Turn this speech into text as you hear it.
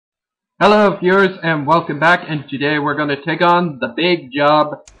Hello viewers and welcome back, and today we're going to take on the big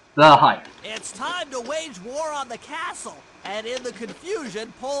job, the heist. It's time to wage war on the castle, and in the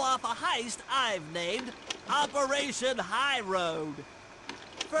confusion pull off a heist I've named Operation High Road.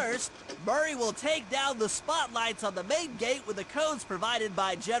 First, Murray will take down the spotlights on the main gate with the codes provided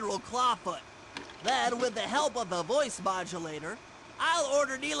by General Clawfoot. Then, with the help of the voice modulator, I'll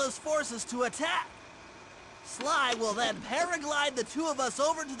order Neela's forces to attack. Sly will then paraglide the two of us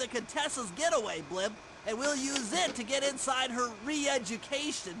over to the Contessa's getaway blimp, and we'll use it to get inside her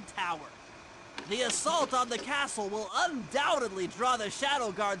re-education tower. The assault on the castle will undoubtedly draw the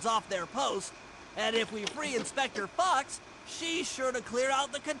Shadow Guards off their post, and if we free Inspector Fox, she's sure to clear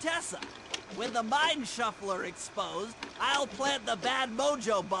out the Contessa. With the Mind Shuffler exposed, I'll plant the Bad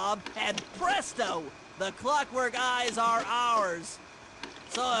Mojo bomb, and presto! The Clockwork Eyes are ours.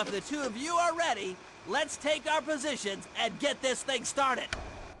 So if the two of you are ready, let's take our positions and get this thing started.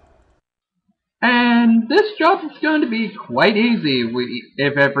 And this job is going to be quite easy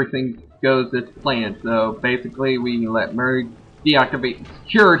if everything goes as planned. So basically we let Murray deactivate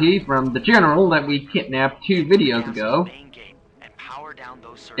security from the general that we kidnapped 2 videos ago.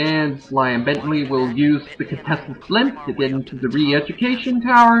 And Sly and Bentley will use the Contessa's blimp to get into the re-education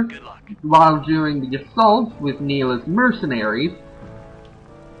tower while doing the assault with Neela's mercenaries.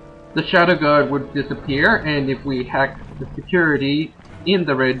 The Shadow Guard would disappear, and if we hack the security in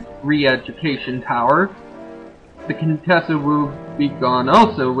the re-education tower, the Contessa will be gone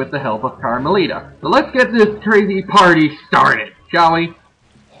also with the help of Carmelita. So let's get this crazy party started, shall we?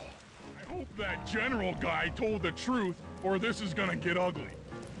 I hope that general guy told the truth, or this is gonna get ugly.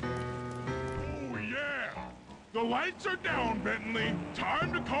 Oh yeah! The lights are down, Bentley.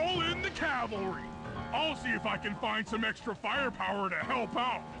 Time to call in the cavalry. I'll see if I can find some extra firepower to help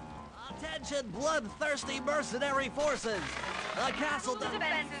out. Attention, bloodthirsty mercenary forces! The castle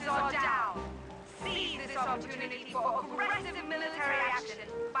defenses are down. Seize this opportunity for aggressive military action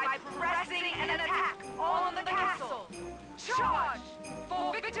by pressing an attack on the castle. Charge!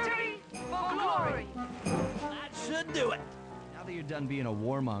 For victory, for glory! That should do it. Now that you're done being a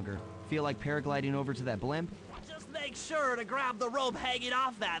warmonger, feel like paragliding over to that blimp? Just make sure to grab the rope hanging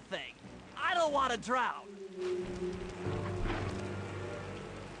off that thing. I don't want to drown.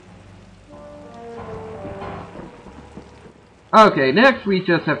 Okay, next we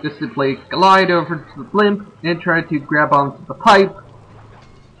just have to simply glide over to the blimp and try to grab onto the pipe.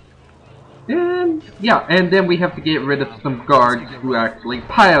 And yeah, and then we have to get rid of some guards who are actually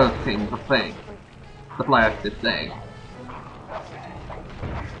piloting the thing. The blasted thing.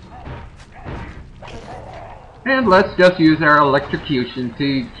 And let's just use our electrocution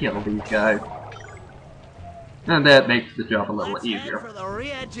to kill these guys. And that makes the job a little easier. Head for the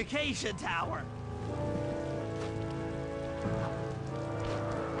re-education tower.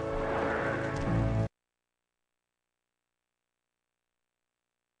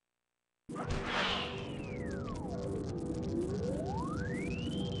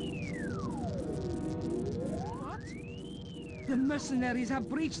 The mercenaries have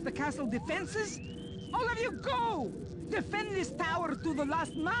breached the castle defenses? All of you go! Defend this tower to the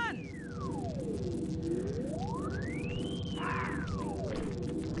last man!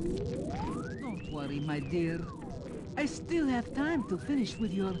 Don't worry, my dear. I still have time to finish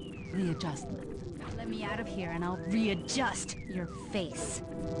with your readjustment. Let me out of here and I'll readjust your face.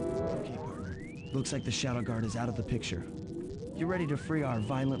 Okay, partner. Looks like the Shadow Guard is out of the picture. You ready to free our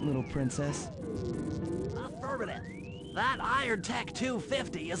violent little princess? Affirmative. That Iron Tech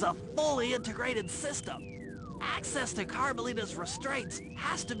 250 is a fully integrated system. Access to Carmelita's restraints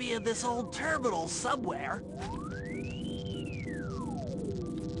has to be in this old terminal somewhere.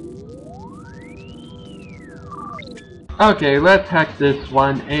 Okay, let's hack this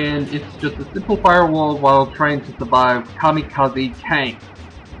one, and it's just a simple firewall while trying to survive kamikaze tank.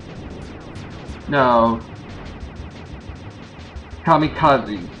 No.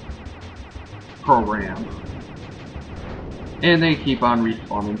 Kamikaze program. And they keep on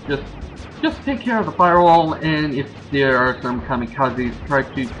respawning. Just take care of the firewall, and if there are some kamikazes, try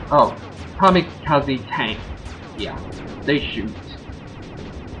to... Oh, kamikaze tank. Yeah, they shoot.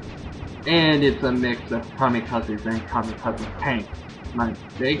 And it's a mix of kamikazes and kamikaze tanks. My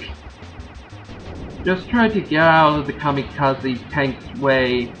mistake. Just try to get out of the kamikaze tank's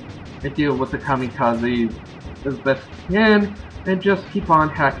way and deal with the kamikazes as best you can, and just keep on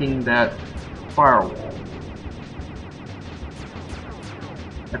hacking that firewall.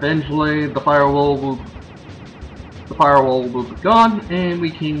 Eventually, the firewall will be gone, and we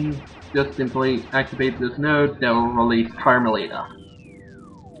can just simply activate this node that will release Carmelita.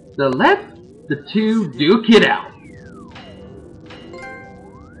 So let the two duke it out.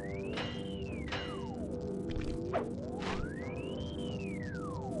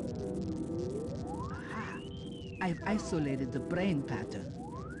 I've isolated the brain pattern.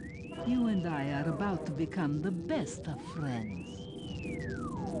 You and I are about to become the best of friends.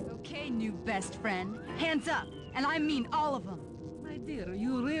 Okay, new best friend. Hands up, and I mean all of them. My dear,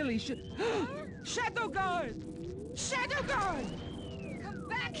 you really should... Shadow Guard! Shadow Guard! Come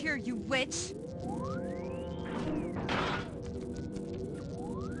back here, you witch!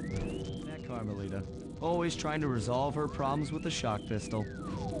 That Carmelita. Always trying to resolve her problems with a shock pistol.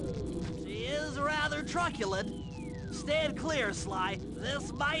 She is rather truculent. Stand clear, Sly.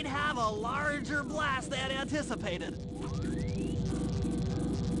 This might have a larger blast than anticipated.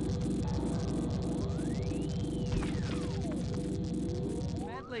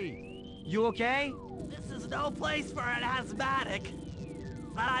 Bentley, you okay? This is no place for an asthmatic.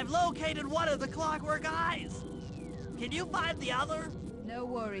 But I've located one of the Clockwork Eyes. Can you find the other? No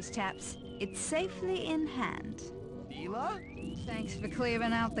worries, chaps. It's safely in hand. Neela? Thanks for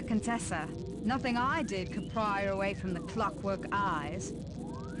clearing out the Contessa. Nothing I did could pry her away from the Clockwork Eyes.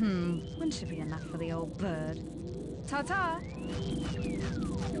 Wouldn't she be enough for the old bird? Ta-ta!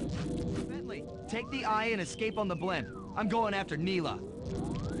 Bentley, take the eye and escape on the blimp. I'm going after Neela.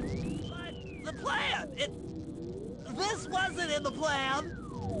 But the plan! This wasn't in the plan!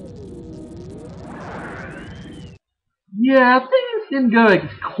 Yeah, things didn't go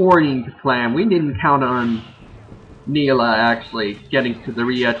according to plan. We didn't count on Neela actually getting to the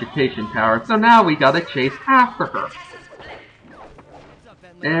re-education tower, so now we gotta chase after her.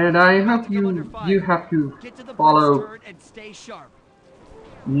 And I hope you have to follow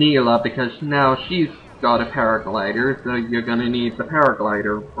Neela, because now she's got a paraglider, so you're gonna need the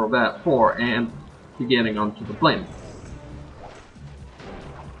paraglider for that and to getting onto the blimp.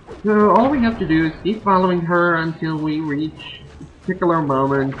 So all we have to do is keep following her until we reach a particular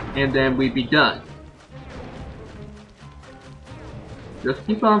moment, and then we'd be done. Just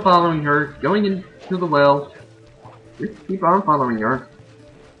keep on following her, going into the well. Just keep on following her.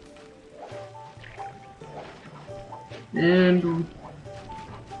 And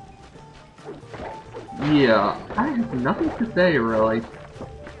yeah, I have nothing to say really.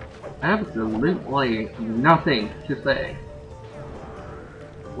 Absolutely nothing to say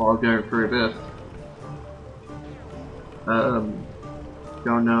while going through this.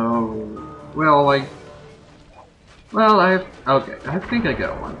 Don't know. Okay, I think I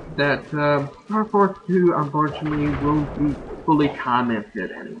got one. That, Star Force 2 unfortunately won't be fully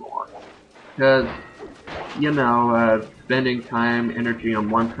commented anymore. Because, you know, spending time, energy on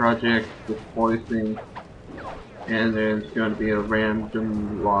one project with voicing, and there's going to be a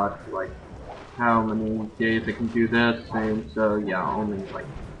random lot, like, how many days I can do this, and so, yeah, only, like,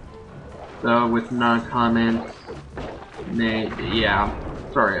 so with non-comments, yeah,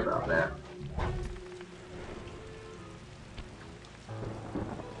 sorry about that.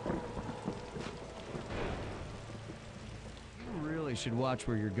 You really should watch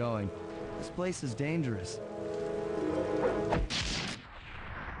where you're going. This place is dangerous.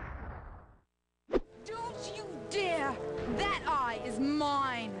 Don't you dare! That eye is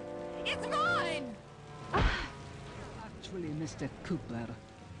mine! It's mine! Actually, Mr. Cooper,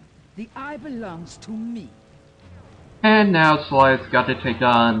 the eye belongs to me. And now Sly's got to take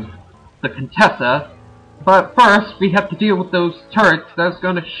on the Contessa, but first we have to deal with those turrets that's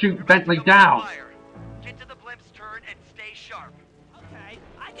gonna shoot Bentley down. Get to the blimp's turret and stay sharp. Okay,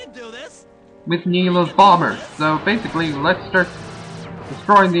 I can do this. With Neela's bombers. So basically, let's start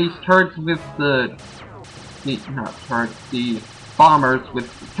destroying these turrets with the bombers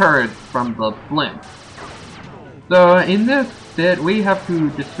with the turrets from the blimp. So in this bit, we have to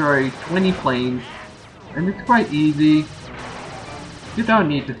destroy 20 planes, and it's quite easy. You don't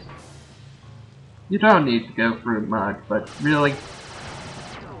need to go through much, but really,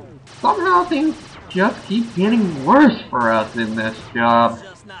 somehow things just keep getting worse for us in this job. It's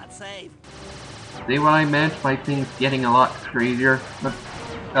just not safe. See what I meant by things getting a lot crazier? But,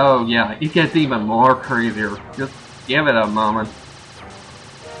 oh yeah, it gets even more crazier. Just give it a moment.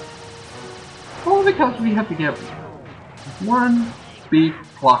 All because we have to get one big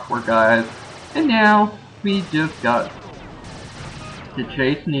Clockwork Eyes, and now we just got to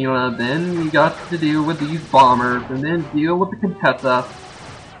chase Neela, then we got to deal with these bombers, and then deal with the Contessa.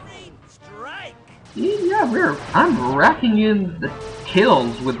 Great strike. Yeah, I'm racking in the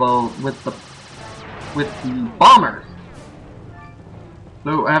kills with the bombers.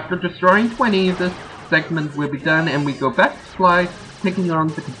 So after destroying 20, this segment will be done, and we go back to Sly, taking on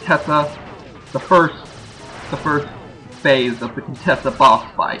the Contessa, the first phase of the Contessa boss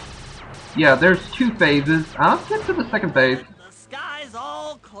fight. Yeah, there's 2 phases. I'll get to the second phase. The sky's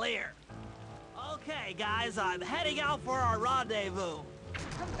all clear. Okay, guys, I'm heading out for our rendezvous.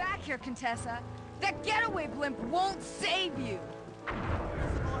 Come back here, Contessa. That getaway blimp won't save you!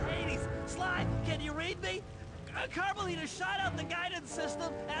 Oh, Hades! Sly, can you read me? Carmelita shot out the guidance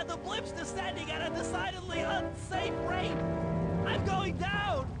system, and the blimp's descending at a decidedly unsafe rate! I'm going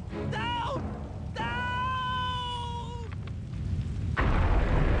down! Down! Down!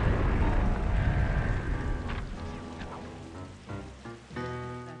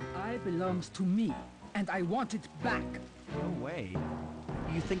 That eye belongs to me, and I want it back. No way.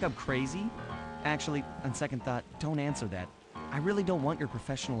 You think I'm crazy? Actually, on second thought, don't answer that. I really don't want your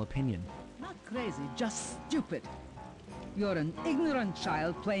professional opinion. Not crazy, just stupid. You're an ignorant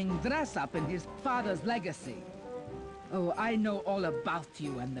child playing dress-up in his father's legacy. Oh, I know all about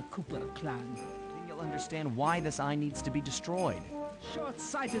you and the Cooper clan. Then you'll understand why this eye needs to be destroyed.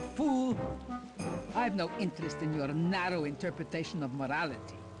 Short-sighted fool! I've no interest in your narrow interpretation of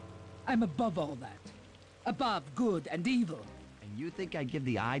morality. I'm above all that. Above good and evil. And you think I give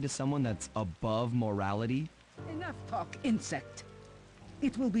the eye to someone that's above morality? Enough talk, insect.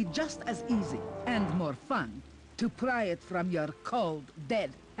 It will be just as easy and more fun to pry it from your cold,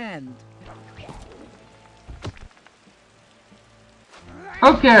 dead hand.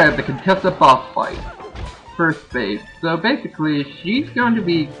 Okay, the Contessa boss fight. First phase. So basically, she's going to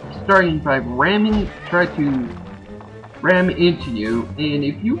be starting by try to ram into you, and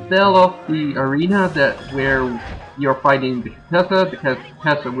if you fell off the arena where you're fighting the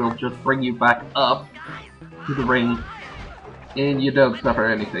Contessa will just bring you back up to the ring, and you don't suffer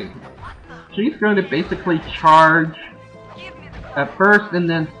anything. She's going to basically charge at first and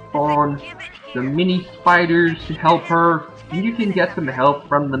then spawn the mini spiders to help her, and you can get some help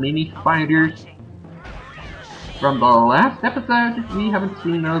from the mini spiders. From the last episode, we haven't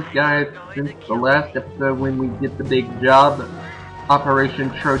seen those guys since the last episode when we did the big job,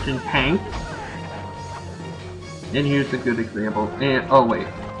 Operation Trojan Tank. And here's a good example. And oh wait,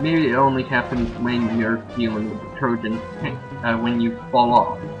 maybe it only happens when you're dealing with the Trojan Tank, when you fall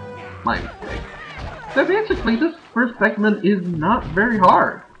off. My mistake. So basically, this first segment is not very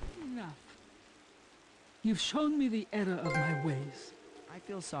hard. Enough. You've shown me the error of my ways. I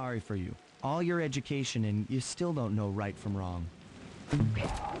feel sorry for you. All your education and you still don't know right from wrong. I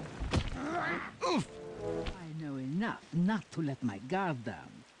know enough not to let my guard down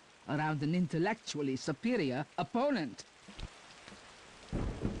around an intellectually superior opponent.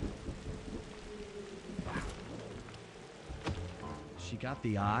 She got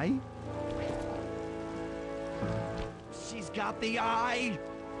the eye? She's got the eye!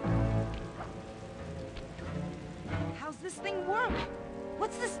 How's this thing work?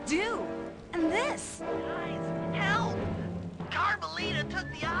 What's this do? And this? Guys, help! Carmelita took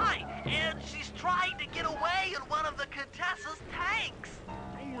the eye, and she's trying to get away in one of the Contessa's tanks!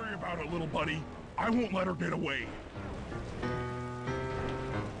 Don't worry about it, little buddy. I won't let her get away.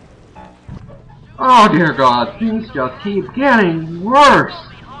 Oh dear God, things just keep getting worse!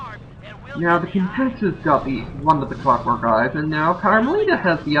 Now the Contessa's got one of the clockwork eyes, and now Carmelita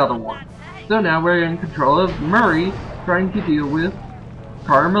has the other one. So now we're in control of Murray, trying to deal with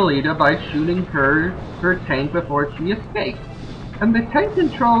Carmelita by shooting her tank before she escapes. And the tank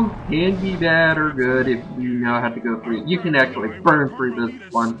controls can be bad or good if you know how to go through it. You can actually burn through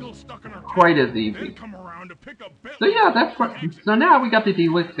this one quite as easy. So yeah, that's what. So now we got to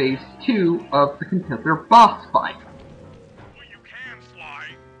deal with phase 2 of the Contessa boss fight.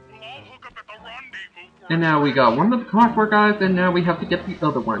 And now we got one of the clockwork eyes, and now we have to get the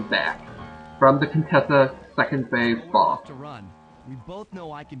other one back from the Contessa second phase boss. To run. We both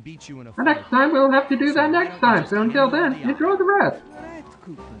know I can beat you in a The fight. next time we'll have to do that next time, so until then, enjoy the rest. Right,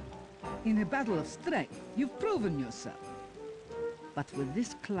 Cooper. In a battle of strength, you've proven yourself. But with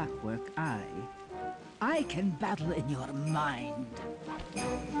this clockwork eye, I can battle in your mind.